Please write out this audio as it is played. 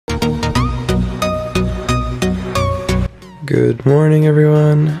Good morning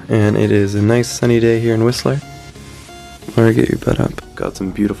everyone, and it is a nice sunny day here in Whistler. Laura, get your butt up. Got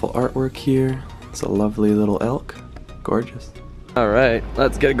some beautiful artwork here. It's a lovely little elk. Gorgeous. Alright,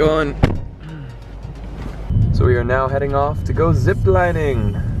 let's get going. So we are now heading off to go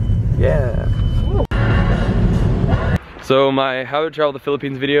ziplining. Yeah. So my How to Travel the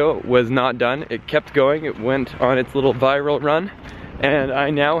Philippines video was not done. It kept going. It went on its little viral run. And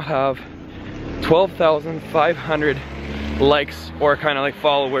I now have 12,500 likes, or kind of like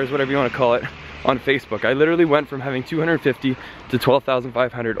followers, whatever you want to call it, on Facebook. I literally went from having 250 to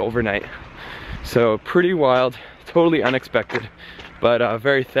 12,500 overnight. So pretty wild, totally unexpected, but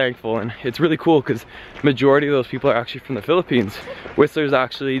very thankful. And it's really cool because majority of those people are actually from the Philippines. Whistler is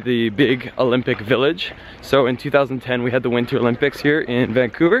actually the big Olympic village. So in 2010 we had the Winter Olympics here in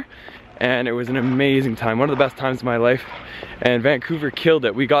Vancouver, and it was an amazing time, one of the best times of my life. And Vancouver killed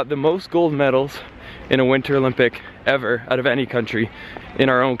it. We got the most gold medals in a Winter Olympic ever out of any country in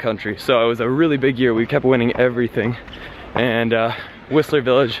our own country. So it was a really big year. We kept winning everything. And Whistler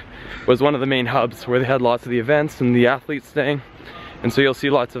Village was one of the main hubs where they had lots of the events and the athletes staying. And so you'll see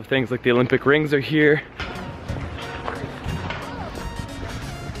lots of things like the Olympic rings are here.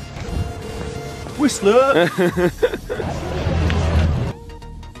 Whistler!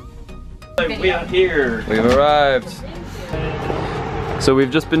 We are here. We've arrived. So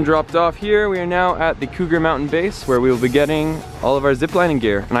we've just been dropped off here. We are now at the Cougar Mountain Base where we will be getting all of our ziplining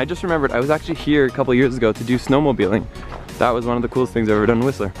gear. And I just remembered I was actually here a couple years ago to do snowmobiling. That was one of the coolest things I've ever done in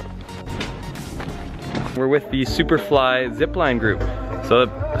Whistler. We're with the SuperFly Zipline group.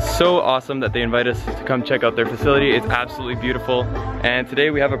 So awesome that they invite us to come check out their facility. It's absolutely beautiful. And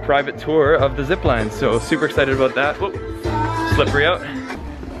today we have a private tour of the zipline. So super excited about that. Whoop, slippery out.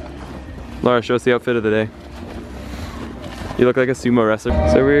 Laura, show us the outfit of the day. You look like a sumo wrestler.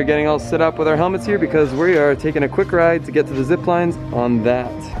 So we're getting all set up with our helmets here because we are taking a quick ride to get to the zip lines on that.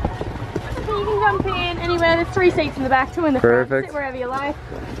 So you can jump in anywhere. There's 3 seats in the back, 2 in the front. Perfect. Sit wherever you like.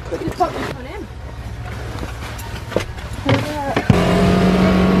 You just pop this one in.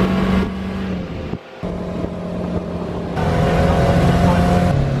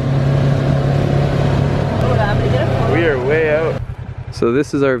 We are way out. So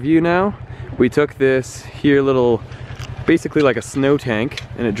this is our view now. We took this here little, basically like a snow tank,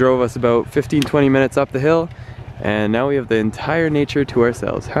 and it drove us about 15-20 minutes up the hill, and now we have the entire nature to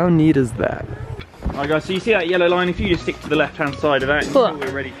ourselves. How neat is that? Alright guys, so you see that yellow line? If you just stick to the left hand side of that, Cool. we're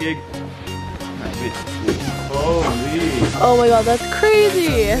ready for you. That's it. Holy! Oh my god, that's crazy!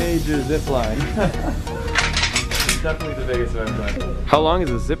 Major zip line. It's definitely the biggest I've done. How long is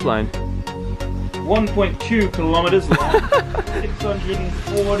a zip line? 1.2 kilometers long,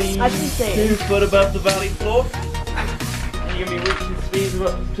 642 foot above the valley floor, and you're going to be reaching speeds of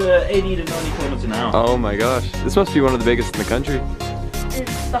up to 80 to 90 kilometers an hour. Oh my gosh, this must be one of the biggest in the country.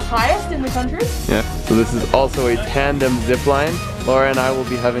 It's the highest in the country. Yeah, so this is also a tandem zip line. Laura and I will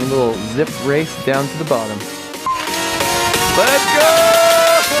be having a little zip race down to the bottom. Let's go!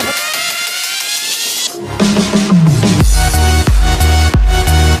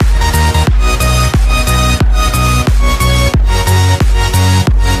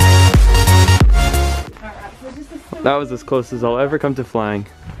 That was as close as I'll ever come to flying.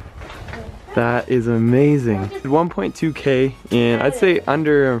 That is amazing. 1.2K in, I'd say,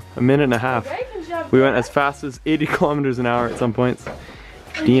 under a minute and a half. We went as fast as 80 kilometers an hour at some points.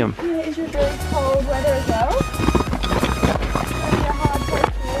 Damn. It's just really cold weather as well.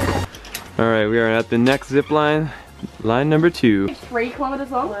 Alright, we are at the next zip line, line number 2. It's 3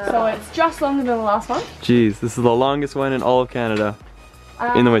 kilometers long, so it's just longer than the last one. Jeez, this is the longest one in all of Canada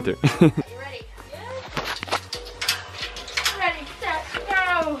in the winter.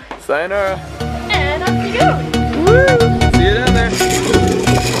 Sayonara. And up you go. Woo! See you down there.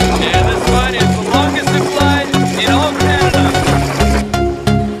 And this line is the longest zip line in all of Canada.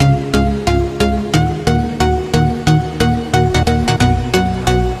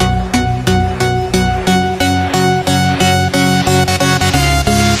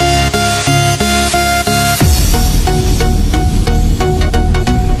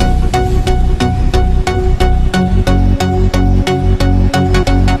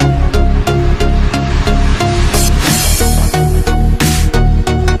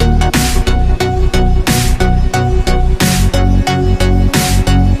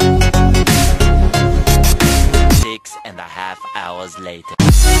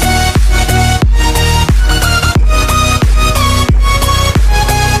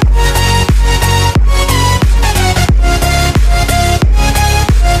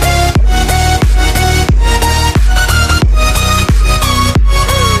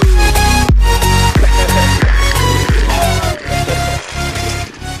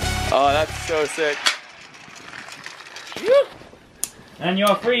 So sick. And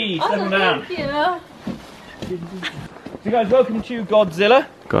you're free, settle down. Thank you. So guys, welcome to Godzilla.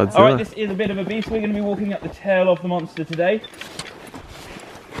 Godzilla. Alright, this is a bit of a beast. We're going to be walking up the tail of the monster today.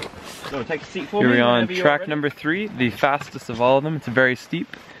 So take a seat for me. Here we are on whenever you're track ready. number 3, the fastest of all of them. It's very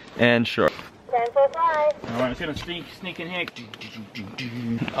steep and short. Alright, I'm just going to sneak in here.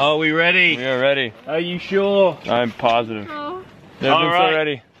 Are we ready? We are ready. Are you sure? I'm positive. Oh. Never been so Alright.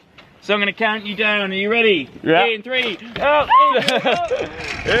 ready. So I'm going to count you down. Are you ready? Yeah. In 3. Oh,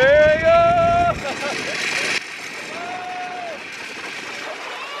 Here we go!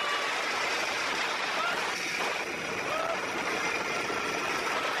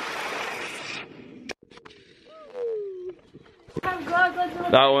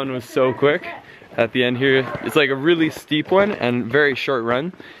 That one was so quick. At the end here, it's like a really steep one and very short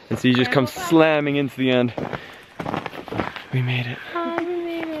run. And so you just come slamming into the end. We made it. We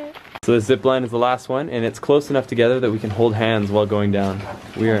made it. So the zip line is the last one, and it's close enough together that we can hold hands while going down.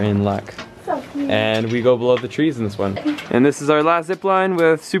 We are in luck. So cute. And we go below the trees in this one. And this is our last zip line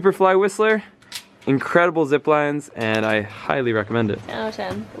with SuperFly Whistler. Incredible zip lines, and I highly recommend it. 10 out of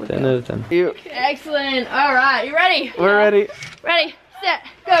 10. 10 out of 10. Excellent. All right, you ready? We're ready. Ready, set,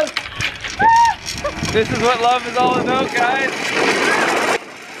 go. This is what love is all about, guys.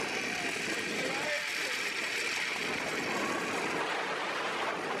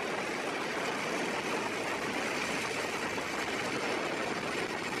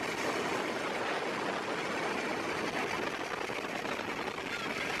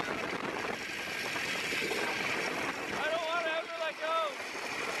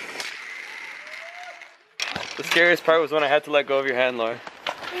 The scariest part was when I had to let go of your hand, Laura.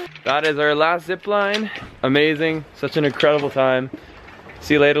 That is our last zip line. Amazing, such an incredible time.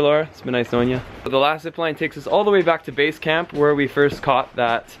 See you later, Laura. It's been nice knowing you. The last zip line takes us all the way back to base camp where we first caught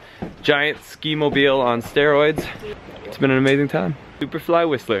that giant ski mobile on steroids. It's been an amazing time. SuperFly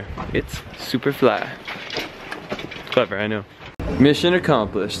Whistler. It's SuperFly. Clever, I know. Mission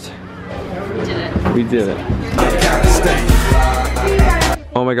accomplished. We did it. We did it.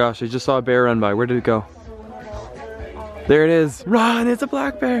 Oh my gosh, I just saw a bear run by. Where did it go? There it is. Run, it's a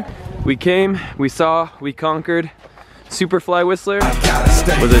black bear. We came, we saw, we conquered. SuperFly Whistler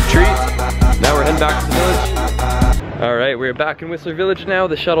was a treat. Now we're heading back to the village. All right, we're back in Whistler Village now.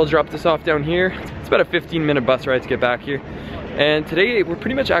 The shuttle dropped us off down here. It's about a 15-minute bus ride to get back here. And today we're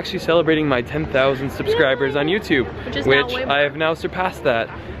pretty much actually celebrating my 10,000 subscribers on YouTube, which I have now surpassed that.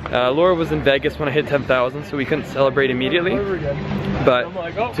 Laura was in Vegas when I hit 10,000, so we couldn't celebrate immediately.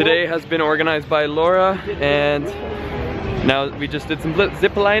 But today has been organized by Laura, and now we just did some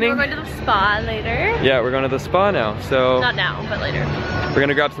zip lining. We're going to the spa later. Yeah, we're going to the spa now, so Not now, but later. we're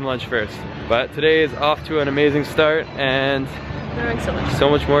gonna grab some lunch first. But today is off to an amazing start, and We're doing so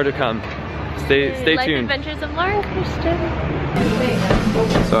much more to come. Stay Life tuned. Adventures of Lauren Christian.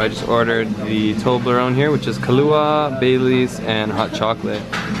 So I just ordered the Toblerone here, which is Kahlua, Bailey's, and hot chocolate.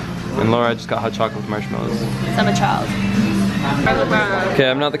 And Laura just got hot chocolate with marshmallows. I'm a child. Okay,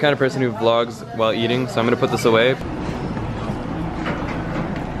 I'm not the kind of person who vlogs while eating, so I'm gonna put this away.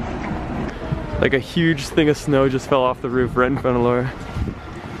 Like a huge thing of snow just fell off the roof right in front of Laura.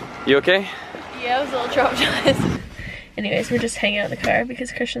 You okay? Yeah, I was a little traumatized. Anyways, we're just hanging out in the car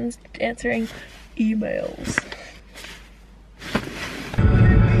because Christian's answering emails.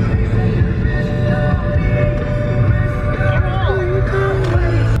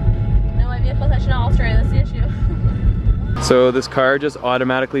 No idea if I should not alter it, that's the issue. So this car just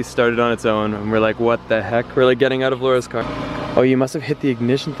automatically started on its own, and we're like, what the heck? We're like getting out of Laura's car. Oh, you must have hit the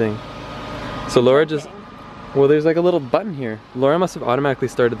ignition thing. So Laura just, well, there's like a little button here. Laura must have automatically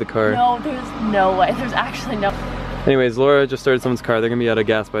started the car. No, there's no way. There's actually no. Anyways, Laura just started someone's car. They're gonna be out of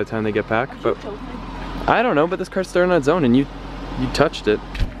gas by the time they get back. But I don't know, but this car started on its own and you touched it.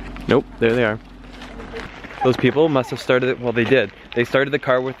 Nope, there they are. Those people must have started it, well they did. They started the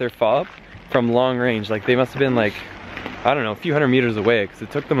car with their fob from long range. Like they must have been like, I don't know, a few hundred meters away, because it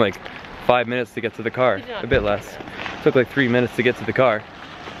took them like 5 minutes to get to the car. A bit less. It took like 3 minutes to get to the car.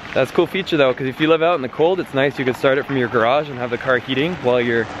 That's a cool feature though, because if you live out in the cold, it's nice. You can start it from your garage and have the car heating while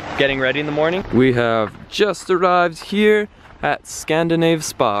you're getting ready in the morning. We have just arrived here at Scandinave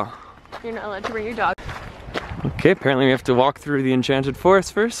Spa. You're not allowed to bring your dog. Okay, apparently we have to walk through the enchanted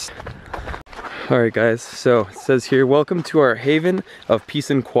forest first. Alright guys, so it says here, welcome to our haven of peace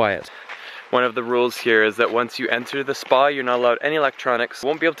and quiet. One of the rules here is that once you enter the spa, you're not allowed any electronics.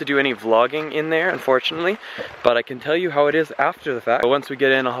 Won't be able to do any vlogging in there, unfortunately, but I can tell you how it is after the fact. But once we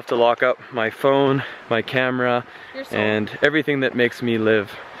get in, I'll have to lock up my phone, my camera, and everything that makes me live.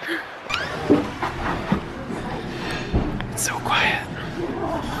 It's so quiet.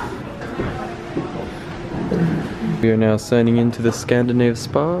 We are now signing into the Scandinave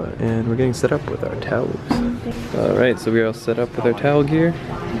Spa and we're getting set up with our towels. Alright, so we are all set up with our towel gear.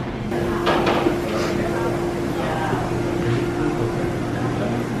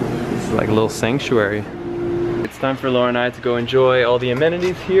 This is like a little sanctuary. It's time for Laura and I to go enjoy all the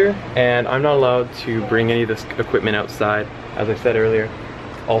amenities here, and I'm not allowed to bring any of this equipment outside, as I said earlier.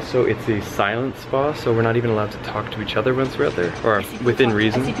 Also, it's a silent spa, so we're not even allowed to talk to each other once we're out there, or within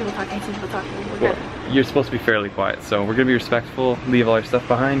reason. I see people talking, I see people talking. Well, you're supposed to be fairly quiet, so we're gonna be respectful, leave all our stuff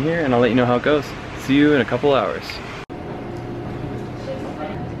behind here, and I'll let you know how it goes. See you in a couple hours.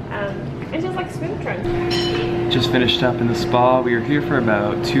 It's just like smooth trunk. Just finished up in the spa. We were here for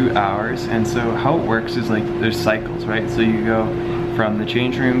about 2 hours, and so how it works is like there's cycles, right? So you go from the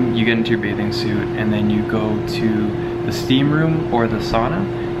change room, you get into your bathing suit, and then you go to the steam room or the sauna.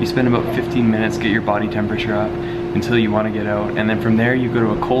 You spend about 15 minutes, get your body temperature up until you want to get out, and then from there you go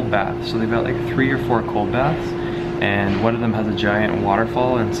to a cold bath. So they've got like 3 or 4 cold baths, and one of them has a giant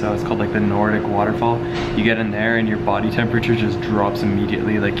waterfall, and so it's called like the Nordic waterfall. You get in there and your body temperature just drops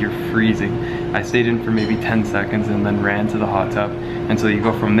immediately, like you're freezing. I stayed in for maybe 10 seconds and then ran to the hot tub. And so you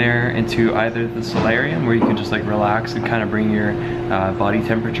go from there into either the solarium, where you can just like relax and kind of bring your body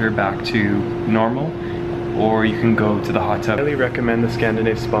temperature back to normal, or you can go to the hot tub. I highly recommend the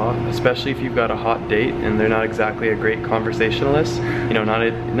Scandinave Spa, especially if you've got a hot date and they're not exactly a great conversationalist, you know,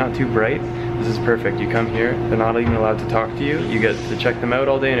 not too bright. This is perfect. You come here, they're not even allowed to talk to you. You get to check them out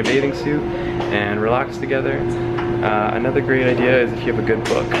all day in a bathing suit and relax together. Another great idea is if you have a good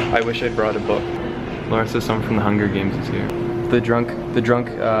book. I wish I'd brought a book. Laura says someone from the Hunger Games is here. The drunk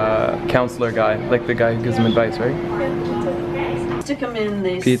counselor guy, like the guy who gives them advice, right? Stick 'em in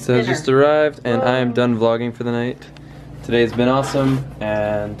this Pizza has just arrived, and I am done vlogging for the night. Today's been awesome,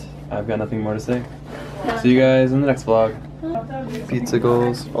 and I've got nothing more to say. See you guys in the next vlog. Pizza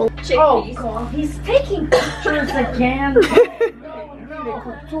goals. Oh God, he's taking pictures again.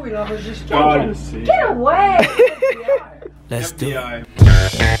 Get away! Let's do it.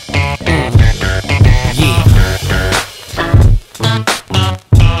 Yeah.